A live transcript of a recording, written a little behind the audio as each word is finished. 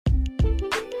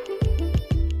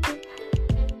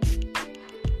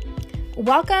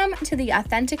Welcome to the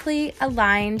Authentically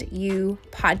Aligned You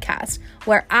podcast,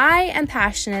 where I am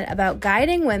passionate about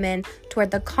guiding women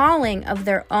toward the calling of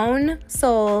their own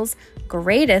soul's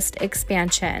greatest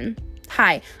expansion.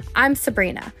 Hi, I'm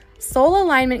Sabrina, soul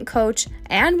alignment coach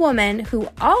and woman who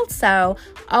also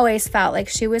always felt like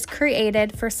she was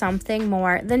created for something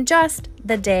more than just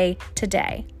the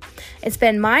day-to-day. It's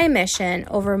been my mission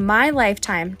over my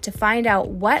lifetime to find out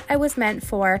what I was meant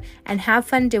for and have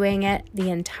fun doing it the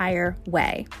entire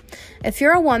way. If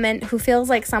you're a woman who feels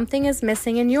like something is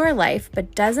missing in your life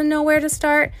but doesn't know where to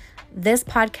start, this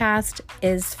podcast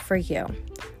is for you.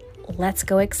 Let's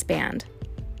go expand.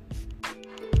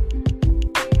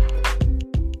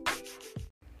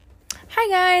 Hi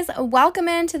guys, welcome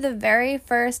into the very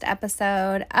first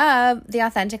episode of the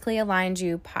Authentically Aligned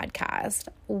You podcast.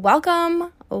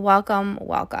 Welcome.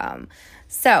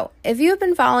 So, if you've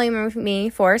been following me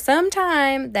for some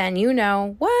time, then you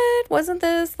know, what? Wasn't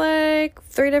this like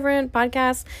 3 different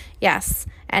podcasts? Yes,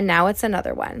 and now it's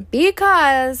another one.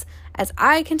 Because as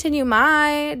I continue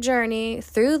my journey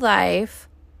through life,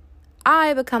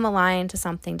 I become aligned to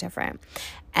something different.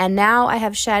 And now I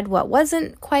have shed what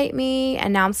wasn't quite me,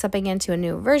 and now I'm stepping into a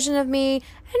new version of me,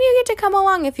 and you get to come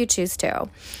along if you choose to.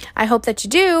 I hope that you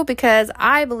do, because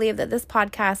I believe that this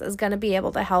podcast is going to be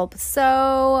able to help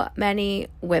so many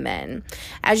women.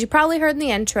 As you probably heard in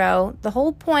the intro, the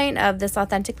whole point of this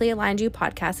Authentically Aligned You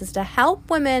podcast is to help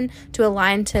women to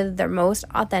align to their most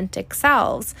authentic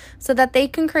selves so that they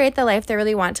can create the life they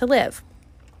really want to live.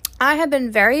 I have been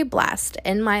very blessed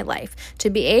in my life to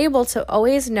be able to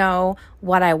always know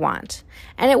what I want.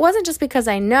 And it wasn't just because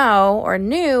I know or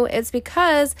knew, it's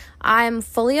because I'm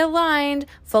fully aligned,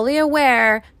 fully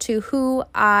aware to who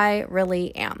I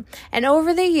really am. And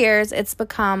over the years, it's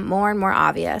become more and more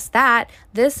obvious that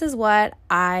this is what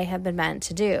I have been meant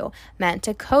to do, meant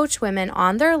to coach women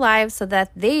on their lives so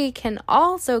that they can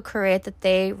also create that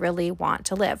they really want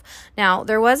to live. Now,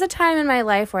 there was a time in my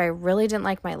life where I really didn't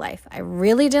like my life. I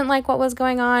really didn't like what was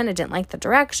going on. I didn't like the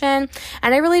direction,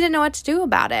 and I really didn't know what to do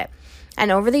about it. And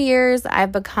over the years,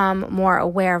 I've become more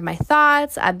aware of my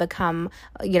thoughts. I've become,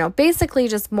 basically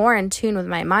just more in tune with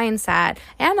my mindset,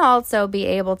 and also be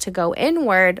able to go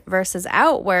inward versus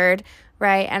outward,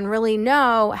 right? And really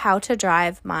know how to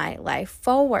drive my life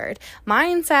forward.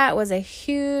 Mindset was a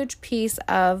huge piece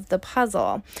of the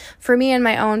puzzle. For me in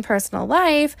my own personal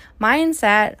life,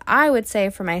 mindset, I would say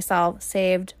for myself,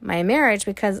 saved my marriage,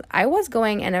 because I was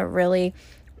going in a really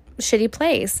shitty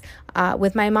place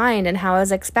with my mind and how I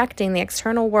was expecting the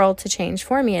external world to change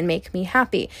for me and make me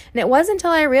happy. And it wasn't until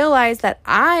I realized that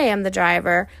I am the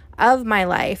driver of my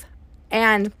life,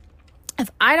 and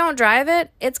if I don't drive it,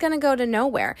 it's going to go to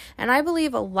nowhere. And I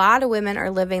believe a lot of women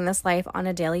are living this life on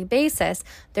a daily basis.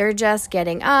 They're just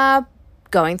getting up,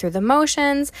 going through the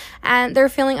motions, and they're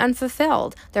feeling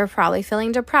unfulfilled. They're probably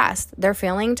feeling depressed. They're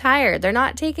feeling tired. They're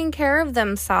not taking care of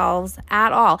themselves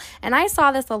at all. And I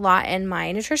saw this a lot in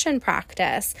my nutrition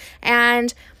practice.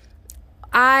 And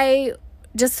I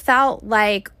just felt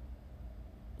like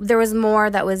there was more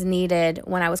that was needed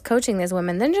when I was coaching these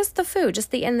women than just the food, just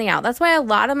the in, the out. That's why a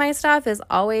lot of my stuff is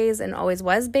always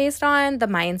was based on the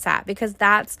mindset, because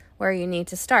that's where you need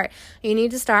to start. You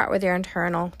need to start with your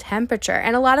internal temperature.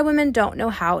 And a lot of women don't know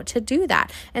how to do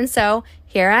that. And so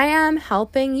here I am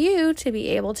helping you to be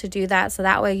able to do that, so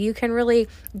that way you can really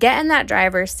get in that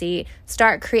driver's seat,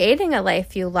 start creating a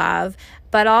life you love,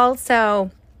 but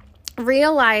also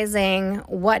realizing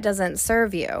what doesn't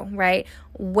serve you, right?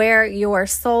 Where your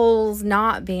soul's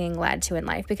not being led to in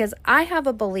life. Because I have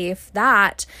a belief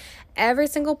that every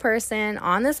single person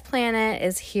on this planet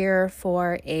is here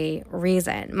for a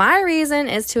reason. My reason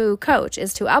is to coach,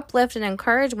 is to uplift and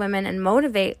encourage women and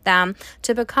motivate them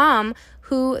to become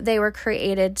who they were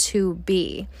created to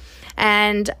be.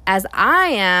 And as I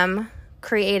am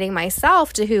creating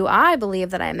myself to who I believe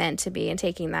that I'm meant to be and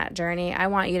taking that journey, I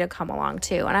want you to come along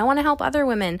too. And I want to help other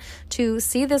women to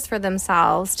see this for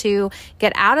themselves, to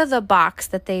get out of the box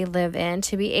that they live in,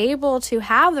 to be able to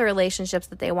have the relationships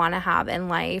that they want to have in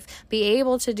life, be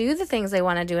able to do the things they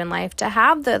want to do in life, to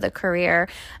have the career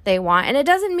they want. And it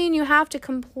doesn't mean you have to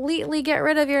completely get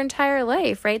rid of your entire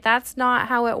life, right? That's not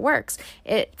how it works.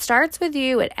 It starts with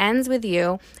you, it ends with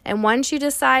you. And once you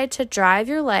decide to drive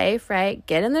your life, right,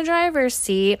 get in the driver's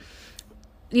seat,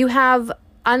 you have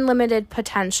unlimited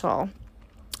potential.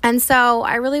 And so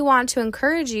I really want to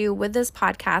encourage you with this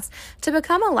podcast to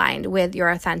become aligned with your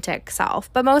authentic self.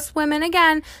 But most women,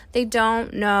 again, they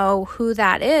don't know who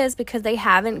that is because they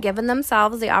haven't given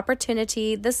themselves the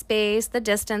opportunity, the space, the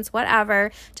distance,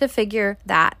 whatever, to figure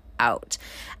that out.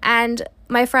 And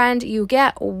my friend, you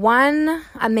get one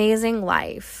amazing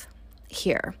life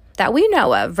here. that we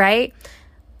know of, right?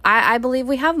 I believe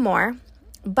we have more,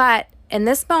 but in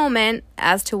this moment,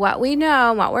 as to what we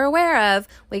know, what we're aware of,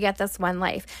 we get this one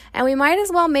life. And we might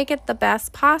as well make it the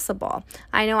best possible.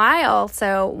 I know I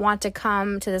also want to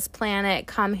come to this planet,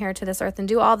 come here to this earth and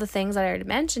do all the things that I already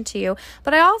mentioned to you,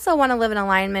 but I also want to live in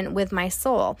alignment with my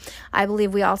soul. I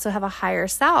believe we also have a higher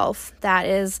self that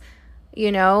is,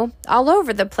 all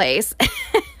over the place.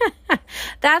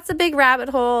 That's a big rabbit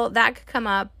hole that could come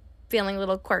up feeling a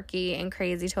little quirky and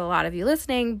crazy to a lot of you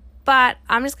listening, but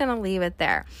I'm just going to leave it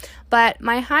there. But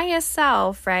my highest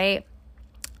self, right?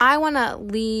 I want to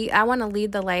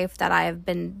lead the life that I have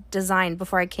been designed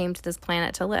before I came to this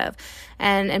planet to live.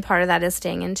 And part of that is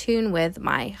staying in tune with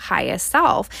my highest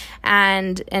self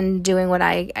and doing what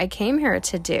I came here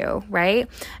to do, right?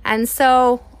 And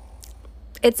so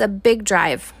it's a big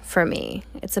drive for me.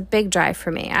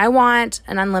 I want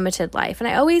an unlimited life. And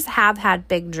I always have had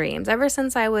big dreams ever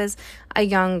since I was a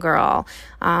young girl.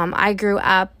 I grew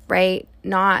up, right,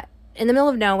 not in the middle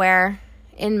of nowhere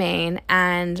in Maine,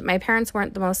 and my parents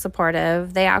weren't the most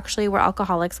supportive. They actually were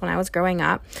alcoholics when I was growing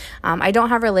up. I don't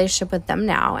have a relationship with them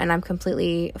now, and I'm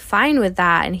completely fine with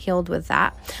that and healed with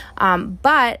that.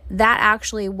 But that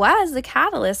actually was the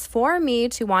catalyst for me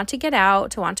to want to get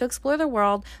out, to want to explore the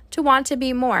world, to want to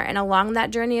be more. And along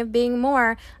that journey of being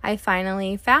more, I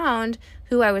finally found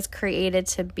who I was created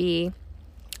to be,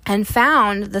 and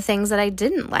found the things that I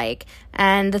didn't like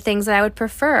and the things that I would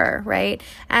prefer, right?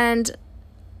 And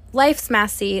life's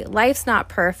messy, life's not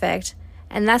perfect,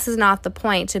 and this is not the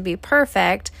point to be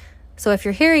perfect. So if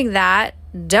you're hearing that,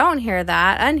 don't hear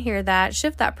that, unhear that,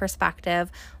 shift that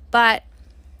perspective. But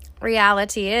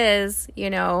reality is,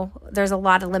 there's a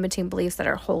lot of limiting beliefs that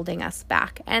are holding us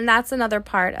back. And that's another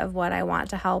part of what I want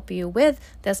to help you with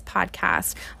this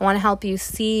podcast. I want to help you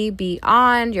see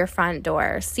beyond your front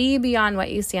door, see beyond what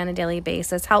you see on a daily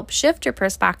basis, help shift your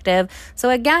perspective.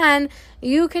 So again,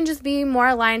 you can just be more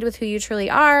aligned with who you truly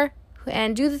are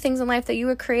and do the things in life that you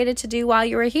were created to do while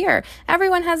you were here.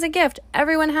 Everyone has a gift.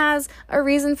 Everyone has a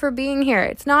reason for being here.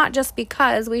 It's not just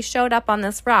because we showed up on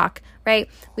this rock, right?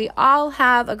 We all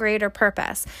have a greater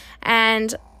purpose.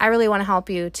 And I really want to help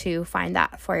you to find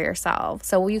that for yourself.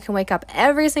 So you can wake up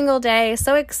every single day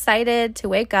so excited to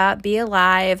wake up, be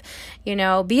alive,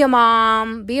 be a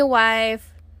mom, be a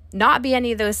wife, not be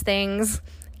any of those things.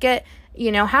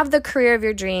 Have the career of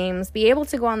your dreams, be able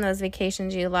to go on those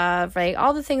vacations you love, right?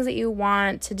 All the things that you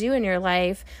want to do in your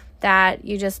life that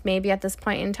you just maybe at this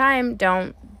point in time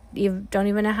don't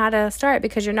even know how to start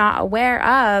because you're not aware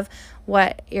of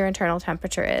what your internal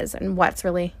temperature is and what's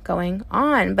really going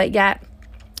on. But yet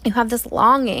you have this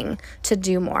longing to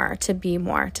do more, to be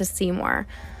more, to see more,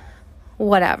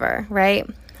 whatever, right?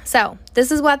 So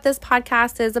this is what this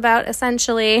podcast is about,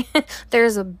 essentially.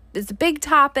 It's a big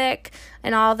topic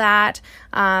and all that.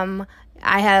 I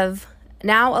have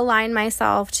now aligned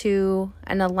myself to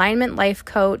an alignment life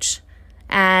coach.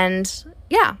 And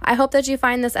yeah, I hope that you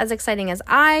find this as exciting as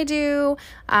I do.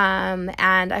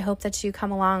 And I hope that you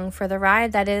come along for the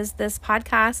ride that is this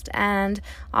podcast and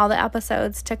all the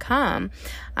episodes to come.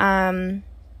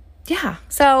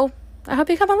 So I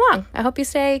hope you come along. I hope you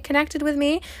stay connected with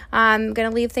me. I'm going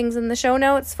to leave things in the show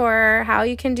notes for how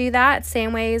you can do that,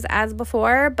 same ways as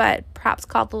before, but perhaps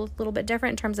called a little bit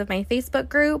different in terms of my Facebook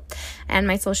group and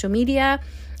my social media.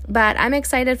 But I'm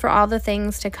excited for all the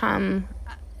things to come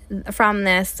from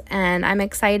this, and I'm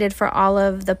excited for all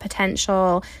of the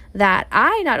potential that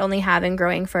I not only have in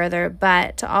growing further,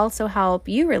 but to also help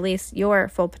you release your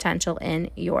full potential in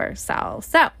yourself.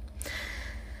 So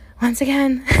once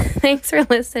again, thanks for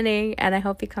listening, and I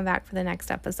hope you come back for the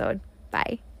next episode.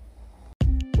 Bye.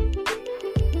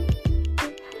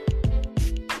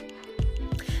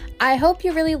 I hope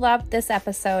you really loved this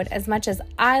episode as much as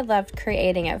I loved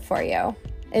creating it for you.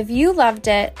 If you loved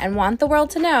it and want the world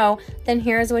to know, then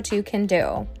here's what you can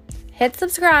do. Hit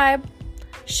subscribe,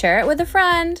 share it with a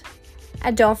friend,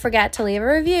 and don't forget to leave a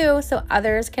review so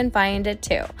others can find it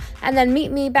too. And then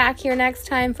meet me back here next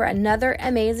time for another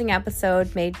amazing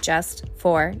episode made just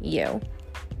for you.